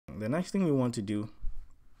the next thing we want to do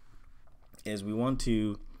is we want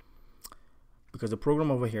to, because the program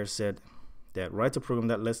over here said that write a program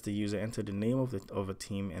that lets the user enter the name of a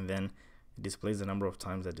team, and then it displays the number of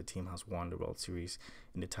times that the team has won the World Series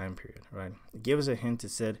in the time period, right? It gives us a hint.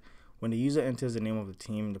 It said when the user enters the name of the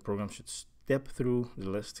team, the program should step through the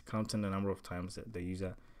list, counting the number of times that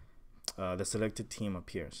the selected team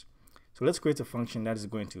appears. So let's create a function that is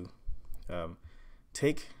going to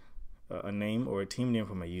take a name or a team name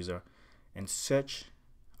from a user and search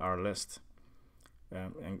our list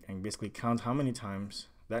and basically count how many times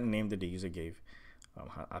that name that the user gave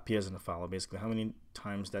appears in the file, or basically how many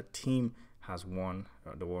times that team has won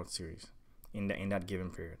the World Series in that given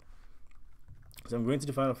period. So I'm going to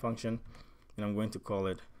define a function, and I'm going to call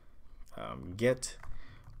it get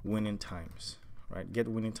winning times, right? Get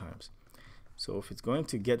winning times. So if it's going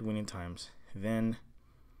to get winning times, then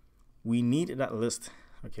we need that list.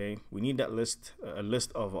 Okay, we need that list, a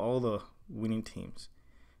list of all the winning teams.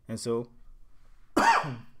 And so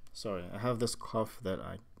sorry, I have this cough that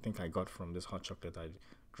I think I got from this hot chocolate I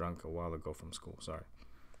drank a while ago from school. Sorry.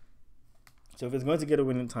 So if it's going to get a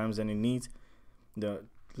winning times, then it needs the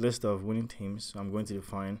list of winning teams. So I'm going to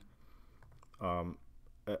define a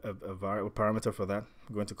parameter for that.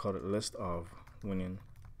 I'm going to call it list of winning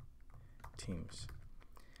teams.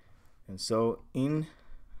 And so in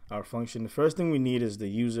our function, the first thing we need is the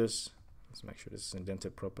users. Let's make sure this is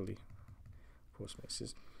indented properly. Post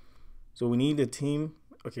spaces. So we need the team,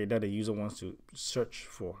 okay, that the user wants to search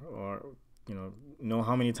for, or know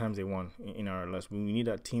how many times they won in our list. We need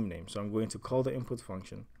that team name. So I'm going to call the input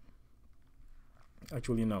function.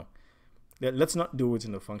 Actually, no. Let's not do it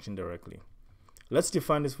in the function directly. Let's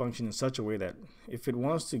define this function in such a way that if it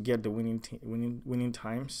wants to get the winning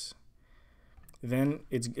times, then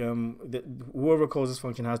it's whoever calls this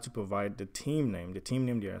function has to provide the team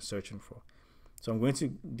name they are searching for. So I'm going to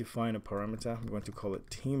define a parameter. I'm going to call it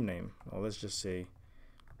team name, or let's just say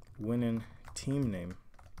winning team name.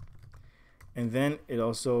 And then it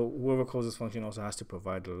also, whoever calls this function also has to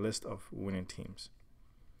provide the list of winning teams.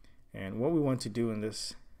 And what we want to do in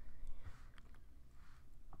this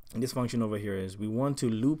function over here is we want to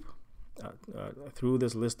loop through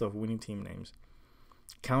this list of winning team names,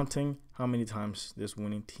 counting how many times this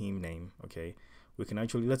winning team name. Okay,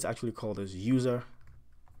 let's actually call this user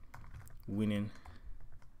winning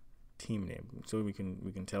team name, so we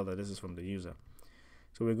can tell that this is from the user.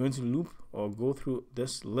 So we're going to loop or go through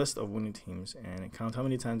this list of winning teams and count how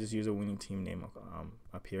many times this user winning team name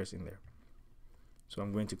appears in there. So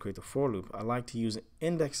I'm going to create a for loop. I like to use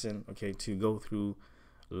indexing, okay, to go through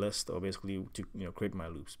list, or basically to create my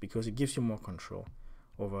loops, because it gives you more control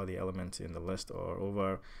over the elements in the list, or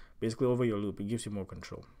over your loop. It gives you more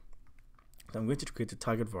control. So I'm going to create a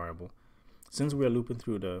target variable. Since we are looping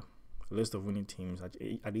through the list of winning teams,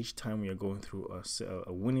 at each time we are going through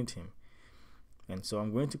a winning team, and so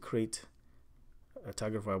I'm going to create a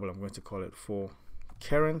target variable. I'm going to call it for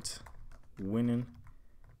current winning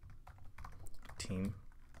team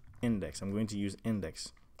index. I'm going to use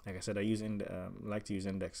index. Like I said, I like to use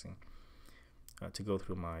indexing to go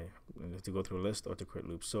through a list or to create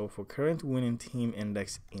loops. So for current winning team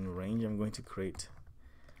index in range, I'm going to create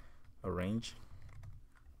a range,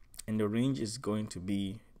 and the range is going to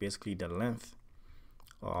be basically the length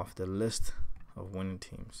of the list of winning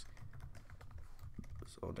teams.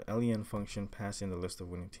 So the len function passes in the list of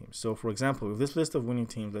winning teams. So for example, if this list of winning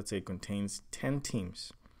teams, let's say, contains 10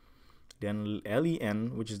 teams, then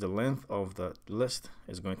len, which is the length of the list,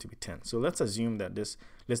 is going to be 10. So let's assume that this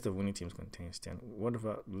list of winning teams contains 10.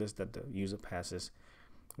 Whatever list that the user passes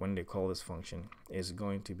when they call this function is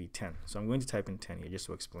going to be 10. So I'm going to type in 10 here just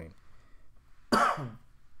to explain.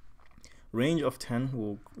 Range of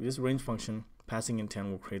 10 this range function passing in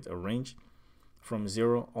 10 will create a range from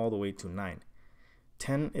 0 all the way to 9.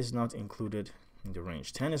 10 is not included in the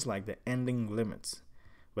range. 10 is like the ending limits,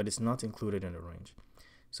 but it's not included in the range.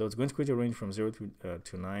 So it's going to create a range from 0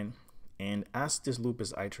 to 9, and as this loop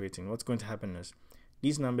is iterating, what's going to happen is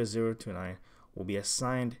these numbers 0 to 9 will be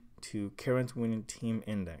assigned to current winning team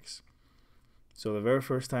index. So the very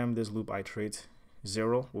first time this loop iterates,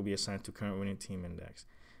 0 will be assigned to current winning team index,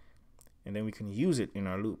 and then we can use it in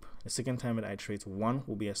our loop. The second time it iterates, 1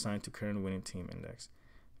 will be assigned to current winning team index,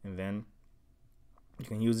 and then you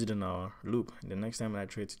can use it in our loop. The next time it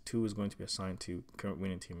iterates, 2 is going to be assigned to current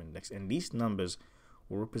winning team index, and these numbers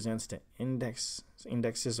will represent the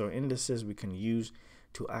indexes or indices we can use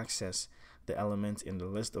to access the elements in the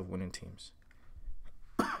list of winning teams.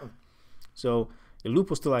 So the loop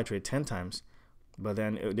will still iterate 10 times, but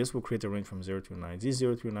then this will create a range from 0 to 9. These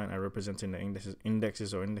 0 to 9 are representing the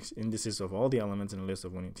indices or indices of all the elements in the list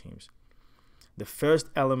of winning teams. The first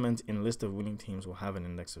element in the list of winning teams will have an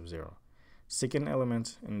index of 0. Second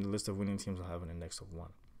element in the list of winning teams will have an index of 1.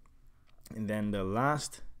 And then the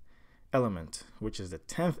last element, which is the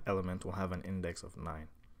 10th element, will have an index of 9.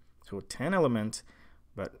 So 10 elements,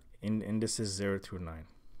 but in indices 0 through 9.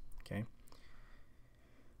 Okay.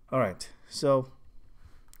 All right. So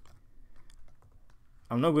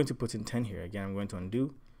I'm not going to put in 10 here. Again, I'm going to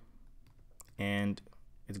undo, and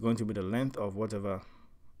it's going to be the length of whatever,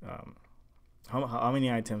 how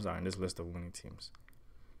many items are in this list of winning teams.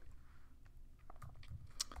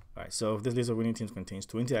 All right, so if this list of winning teams contains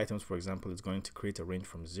 20 items, for example, it's going to create a range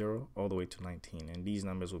from 0 all the way to 19, and these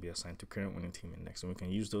numbers will be assigned to current winning team index, and we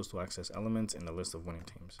can use those to access elements in the list of winning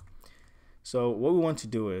teams. So what we want to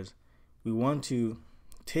do is we want to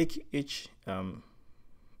take each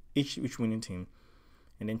winning team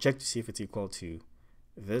and then check to see if it's equal to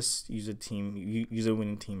this user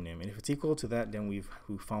winning team name, and if it's equal to that, then we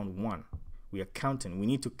found 1. We are counting. We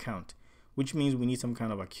need to count, which means we need some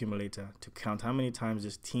kind of accumulator to count how many times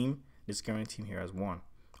this current team here has won,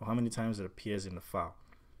 or how many times it appears in the file.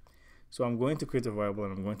 So I'm going to create a variable,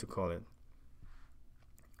 and I'm going to call it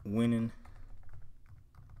winning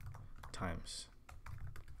times.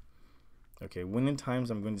 Okay, winning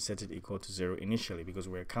times, I'm going to set it equal to 0 initially, because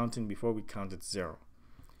we're counting. Before we count, it's 0.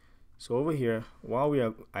 So over here, while we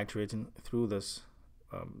are iterating through this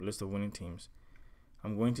list of winning teams,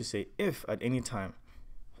 I'm going to say if at any time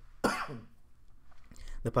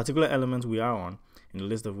the particular element we are on in the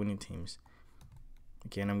list of winning teams,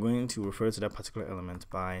 okay, and I'm going to refer to that particular element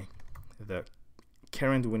by the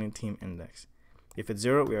current winning team index. If it's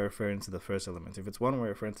 0, we are referring to the first element. If it's 1, we're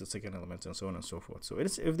referring to the second element, and so on and so forth. So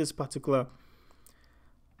if this particular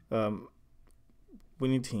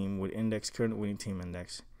winning team with current winning team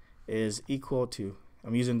index is equal to,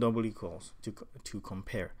 I'm using double equals to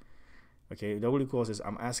compare. Okay, double equals is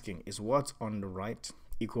I'm asking, is what's on the right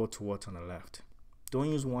equal to what's on the left? Don't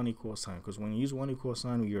use one equal sign, because when you use one equal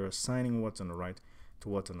sign, you're assigning what's on the right to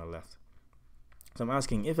what's on the left. So I'm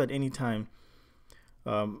asking if at any time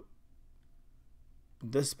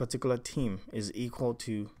this particular team is equal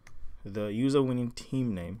to the user winning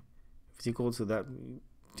team name. If it's equal to that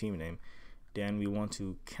team name, then we want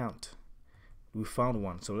to count. We found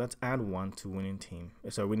 1, so let's add 1 to winning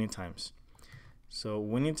times. So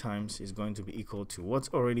winning times is going to be equal to what's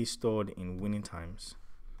already stored in winning times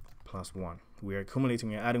plus 1. We are accumulating,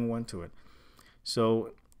 we are adding 1 to it.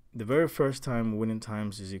 So the very first time winning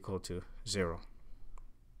times is equal to 0.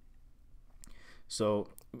 So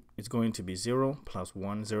it's going to be 0 plus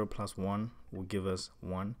 1. 0 plus 1 will give us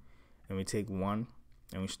 1. And we take 1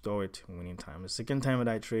 and we store it in winning time. The second time that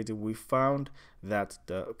I iterated, we found that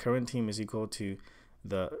the current team is equal to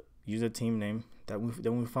the user team name.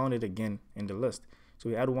 Then we found it again in the list. So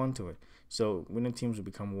we add 1 to it. So winning teams will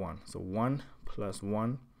become 1. So 1 plus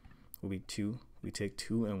 1 will be 2. We take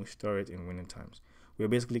 2 and we store it in winning times. We're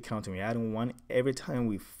basically counting. We're adding 1 every time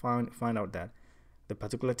we find out that the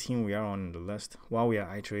particular team we are on in the list, while we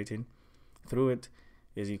are iterating through it,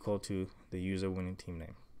 is equal to the user winning team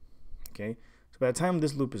name. Okay. So by the time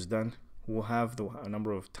this loop is done, we'll have the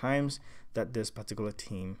number of times that this particular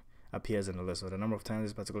team appears in the list, or the number of times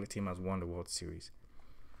this particular team has won the World Series.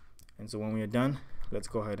 And so when we are done, let's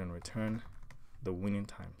go ahead and return the winning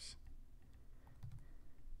times.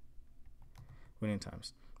 Winning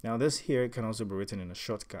times. Now this here can also be written in a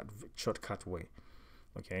shortcut way.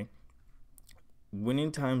 Okay.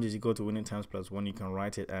 Winning times is equal to winning times plus 1. You can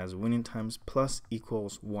write it as winning times plus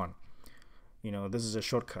equals 1. You know, this is a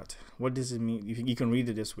shortcut. What does it mean? You can read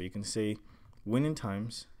it this way. You can say winning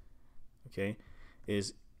times, okay,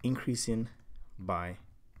 is increasing by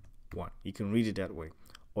 1. You can read it that way.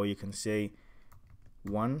 Or you can say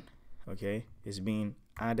 1, okay, is being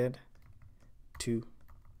added to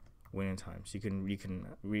winning times. You can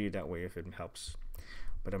read it that way if it helps.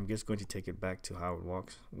 But I'm just going to take it back to how it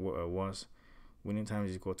was. Winning times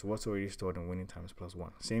is equal to what's already stored in winning times plus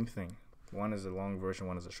 1. Same thing. 1 is a long version,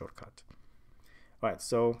 1 is a shortcut. Alright,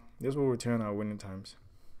 so this will return our winning times.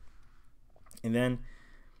 And then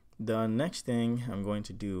the next thing I'm going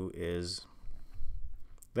to do is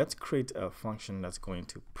let's create a function that's going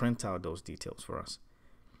to print out those details for us.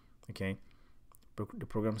 Okay. The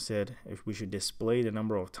program said if we should display the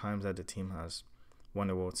number of times that the team has won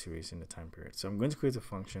the World Series in the time period. So I'm going to create a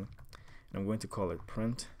function, and I'm going to call it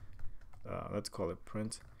print. Let's call it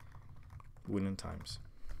print winning times.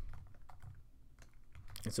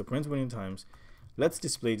 And so print winning times, let's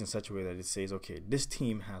display it in such a way that it says, okay, this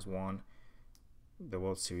team has won the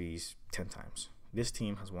World Series 10 times. This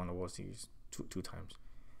team has won the World Series two times.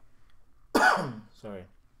 Sorry.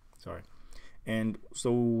 And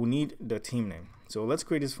so we need the team name. So let's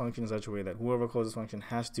create this function in such a way that whoever calls this function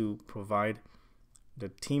has to provide the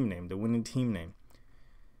team name, the winning team name.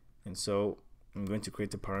 And so I'm going to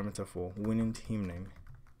create a parameter for winning team name.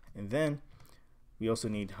 And then we also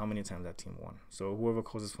need how many times that team won. So whoever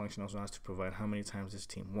calls this function also has to provide how many times this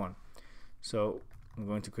team won. So I'm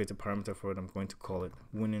going to create a parameter for it. I'm going to call it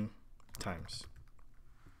winning times.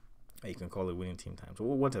 You can call it winning team times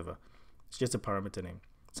or whatever. It's just a parameter name.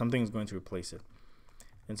 Something is going to replace it.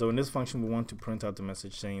 And so in this function, we want to print out the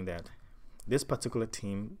message saying that this particular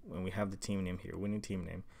team, when we have the team name here, winning team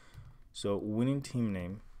name. So winning team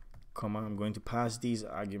name, comma, I'm going to pass these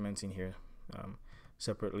arguments in here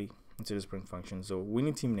separately into this print function. So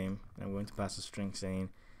winning team name, and I'm going to pass a string saying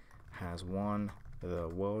has won the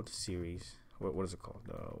World Series. What is it called?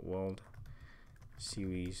 The World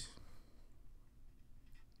Series.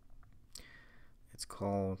 It's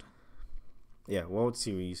called, yeah, World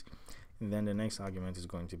Series. And then the next argument is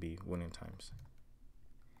going to be winning times.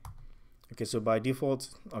 Okay, so by default,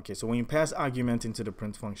 okay, so when you pass argument into the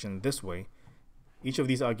print function this way, each of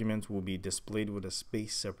these arguments will be displayed with a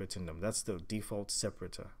space separating them. That's the default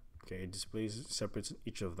separator. Okay, it displays separates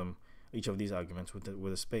each of them, each of these arguments with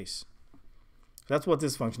a space. That's what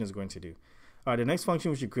this function is going to do. All right, the next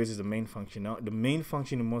function we should create is the main function. Now, the main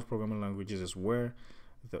function in most programming languages is where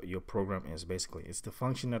your program is. Basically, it's the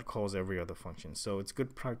function that calls every other function. So it's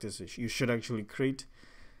good practice. You should actually create.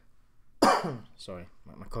 Sorry,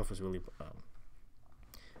 my cough is really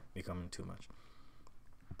becoming too much.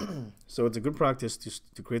 So it's a good practice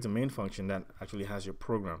to create a main function that actually has your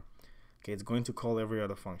program. Okay, it's going to call every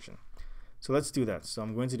other function. So let's do that. So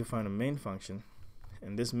I'm going to define a main function,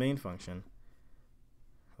 and this main function.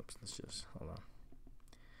 Oops, let's just hold on.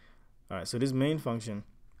 All right, so this main function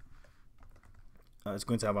is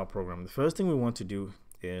going to have our program. The first thing we want to do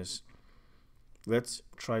is let's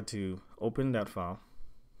try to open that file.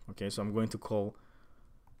 Okay, so I'm going to call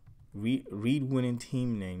read winning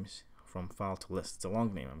team names from file to list. It's a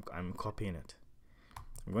long name. I'm copying it.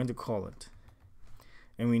 I'm going to call it,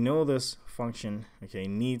 and we know this function, okay,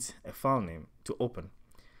 needs a file name to open.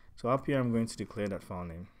 So up here, I'm going to declare that file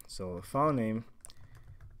name. So the file name,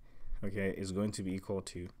 okay, is going to be equal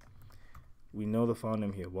to, we know the file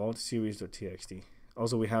name here, WorldSeriesWinners.txt.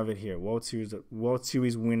 Also, we have it here,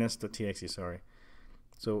 WorldSeriesWinners.txt. Sorry.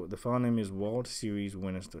 So the file name is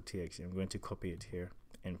WorldSeriesWinners.txt. I'm going to copy it here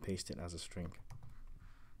and paste it as a string.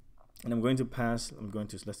 And I'm going to pass.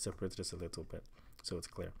 Let's separate this a little bit so it's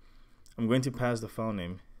clear. I'm going to pass the file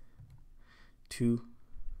name to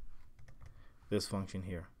this function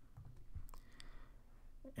here.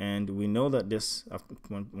 And we know that this,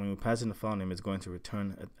 when we pass in the file name, it's going to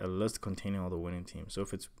return a list containing all the winning teams. So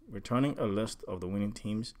if it's returning a list of the winning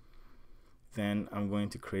teams, then I'm going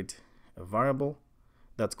to create a variable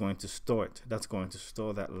that's going to store it. That's going to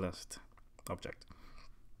store that list object,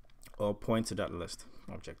 or point to that list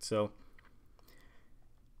object. So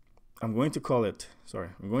I'm going to call it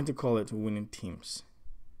winning teams,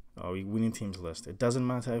 or winning teams list. It doesn't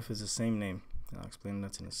matter if it's the same name. I'll explain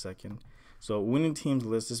that in a second. So winning teams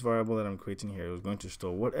list, this variable that I'm creating here, is going to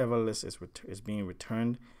store whatever list is being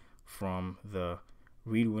returned from the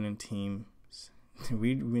read winning team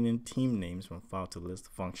names from file to list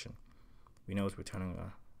function. We know it's returning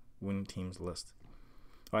a winning teams list.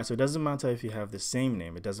 All right, so it doesn't matter if you have the same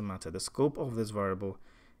name. It doesn't matter. The scope of this variable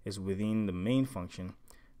is within the main function.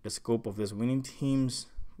 The scope of this winning teams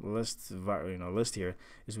list here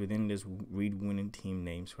is within this read winning team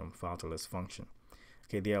names from file to list function.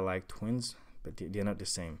 Okay, they are like twins, but they're not the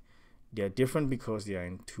same. They are different because they are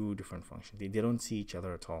in two different functions. They don't see each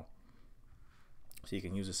other at all. So you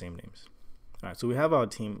can use the same names. All right, so we have our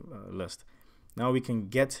team list. Now we can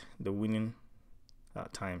get the winning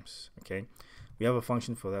times. Okay, we have a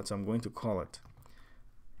function for that, so I'm going to call it.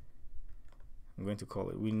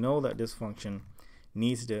 We know that this function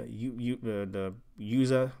needs the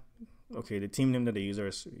user, okay, the team name that the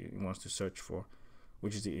user wants to search for,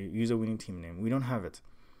 which is the user winning team name. We don't have it.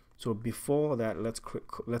 So before that,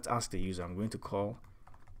 let's ask the user. I'm going to call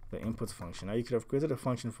the input function. Now you could have created a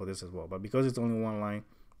function for this as well, but because it's only one line,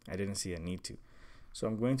 I didn't see a need to. So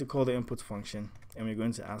I'm going to call the input function, and we're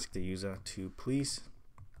going to ask the user to please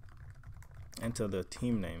enter the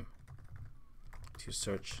team name to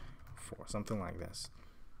search for, something like this.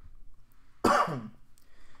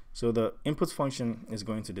 So the input function is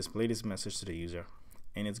going to display this message to the user,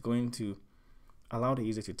 and it's going to allow the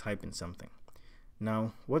user to type in something.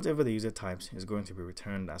 Now, whatever the user types is going to be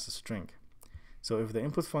returned as a string. So if the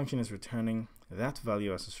input function is returning that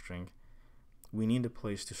value as a string, we need a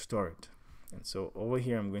place to store it. And so over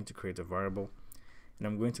here, I'm going to create a variable, and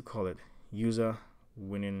I'm going to call it user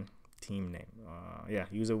winning team name.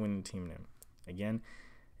 User winning team name. Again,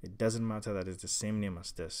 it doesn't matter that it's the same name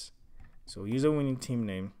as this. So user winning team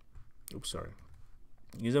name,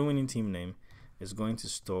 user winning team name is going to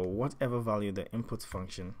store whatever value the input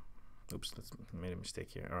function, made a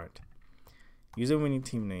mistake here. All right. User winning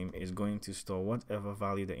team name is going to store whatever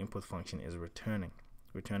value the input function is returning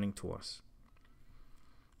to us.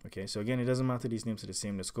 Okay, so again, it doesn't matter, these names are the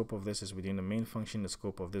same. The scope of this is within the main function. The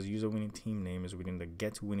scope of this user winning team name is within the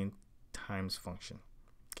get winning times function.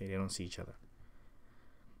 Okay, they don't see each other.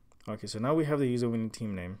 Okay, so now we have the user winning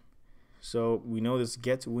team name. So we know this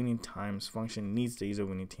get winning times function needs the user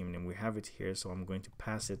winning team name. We have it here, so I'm going to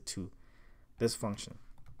pass it to this function.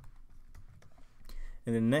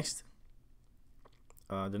 And the next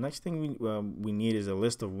thing we need is a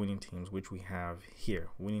list of winning teams, which we have here,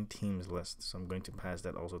 winning teams list. So I'm going to pass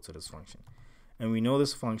that also to this function. And we know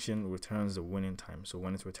this function returns the winning time. So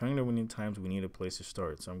when it's returning the winning times, we need a place to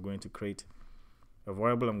store it. So I'm going to create a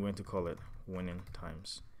variable. I'm going to call it winning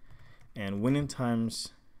times. And winning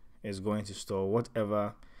times is going to store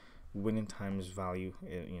whatever winning times value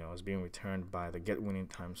is being returned by the get winning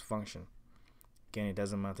times function. Again, it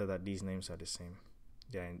doesn't matter that these names are the same.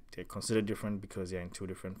 They're considered different because they're in two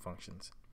different functions.